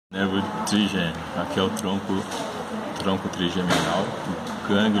Nervo trigêmeo. Aqui é o tronco trigeminal, o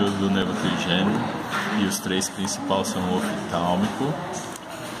gânglio do nervo trigêmeo, e os três principais são o oftálmico,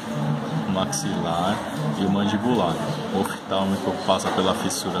 o maxilar e o mandibular. O oftálmico passa pela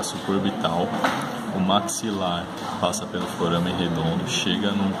fissura suborbital, o maxilar passa pelo forame redondo,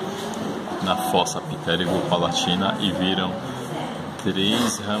 chega na fossa pitérigo-palatina e viram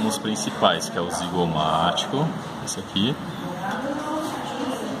três ramos principais, que é o zigomático, esse aqui,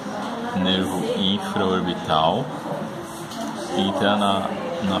 nervo infraorbital, entra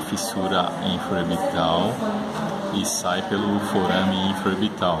na fissura infraorbital e sai pelo forame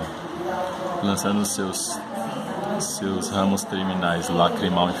infraorbital, lançando seus ramos terminais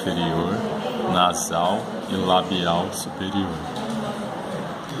lacrimal inferior, nasal e labial superior.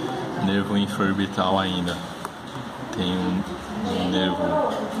 Nervo infraorbital ainda tem um nervo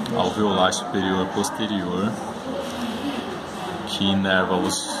alveolar superior posterior, que inerva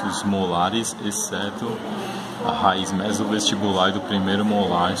os molares, exceto a raiz mesovestibular do primeiro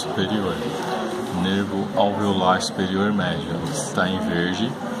molar superior. Nervo alveolar superior médio está em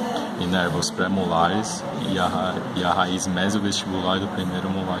verde, inerva os pré-molares e a raiz mesovestibular do primeiro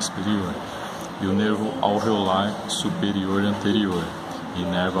molar superior. E o nervo alveolar superior anterior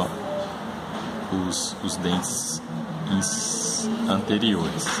inerva os dentes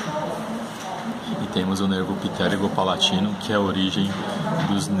anteriores. E temos o nervo pitérigo-palatino, que é a origem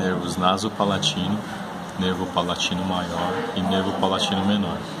dos nervos nasopalatino, nervo palatino maior e nervo palatino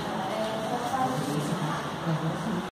menor.